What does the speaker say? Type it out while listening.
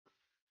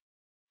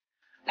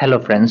Hello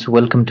friends,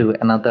 welcome to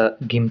another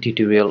Gimp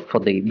tutorial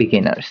for the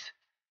beginners.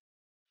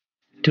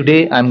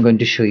 Today I'm going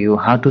to show you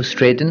how to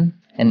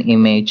straighten an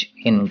image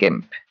in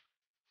Gimp.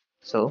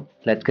 So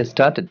let's get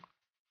started.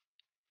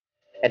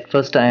 At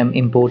first I am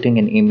importing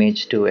an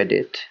image to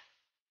edit.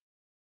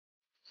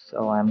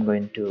 So I'm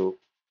going to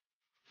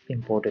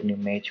import an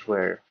image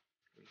where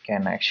we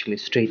can actually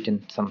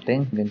straighten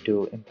something. I'm going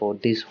to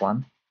import this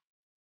one.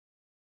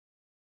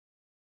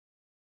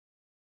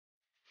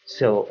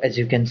 So as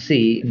you can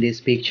see in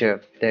this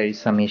picture, there is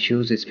some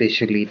issues,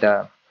 especially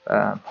the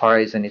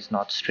horizon is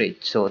not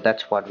straight. So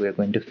that's what we're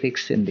going to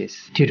fix in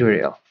this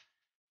tutorial.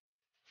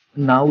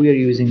 Now we are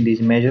using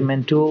this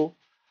measurement tool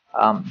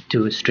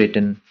to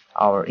straighten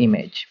our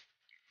image.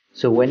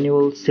 So when you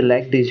will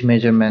select this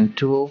measurement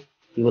tool,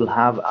 you will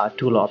have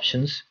tool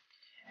options,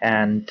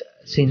 and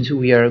since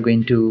we are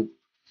going to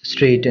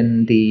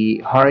straighten the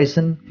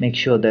horizon, make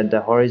sure that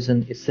the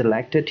horizon is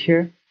selected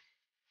here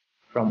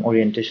from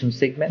orientation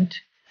segment,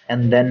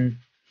 and then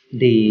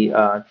the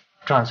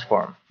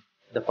transform,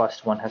 the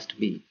first one has to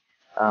be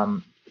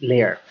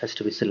layer has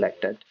to be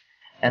selected,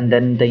 and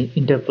then the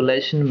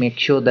interpolation, make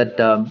sure that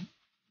the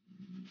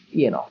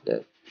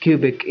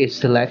cubic is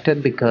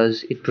selected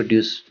because it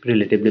produces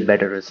relatively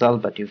better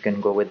result, but you can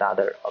go with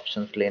other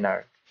options,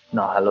 linear,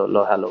 no hello,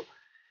 low hello,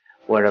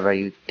 wherever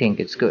you think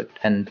it's good.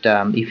 And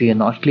if you're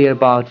not clear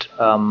about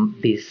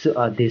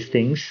these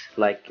things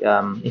like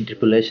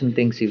interpolation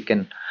things, you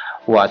can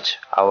watch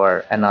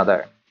our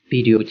another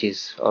video which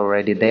is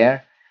already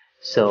there,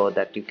 so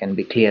that you can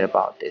be clear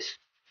about this.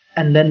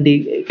 And then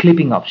the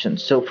clipping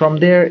options, so from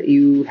there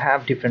you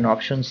have different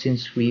options.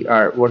 Since we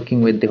are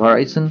working with the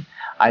horizon,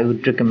 I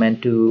would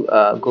recommend to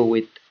go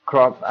with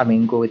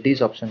go with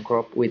this option,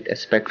 crop with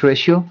aspect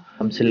ratio.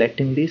 I'm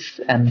selecting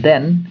this, and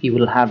then you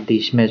will have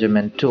this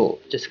measurement tool.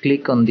 Just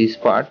click on this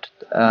part,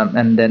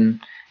 and then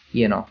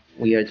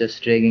we are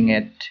just dragging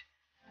it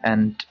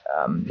and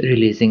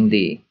releasing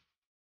the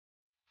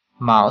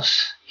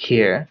mouse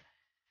here,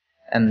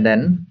 and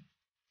then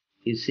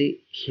you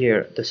see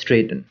here the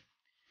straighten.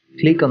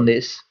 Click on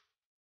this,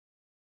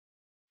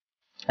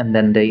 and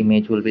then the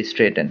image will be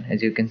straightened.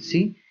 As you can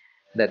see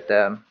that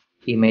the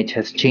image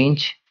has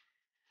changed.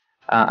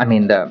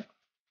 The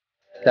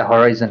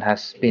horizon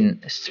has been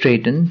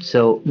straightened.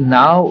 So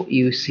now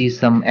you see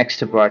some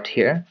extra part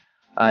here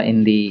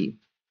in the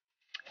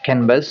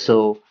canvas.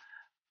 So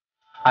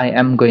I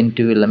am going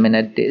to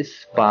eliminate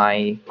this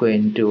by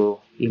going to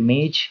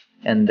image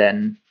and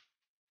then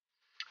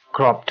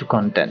crop to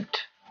content.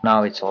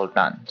 Now it's all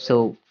done.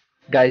 So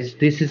guys,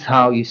 this is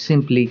how you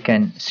simply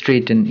can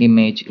straighten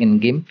image in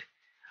Gimp.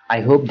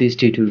 I hope this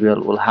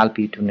tutorial will help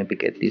you to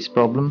navigate this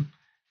problem.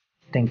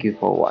 Thank you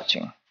for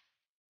watching.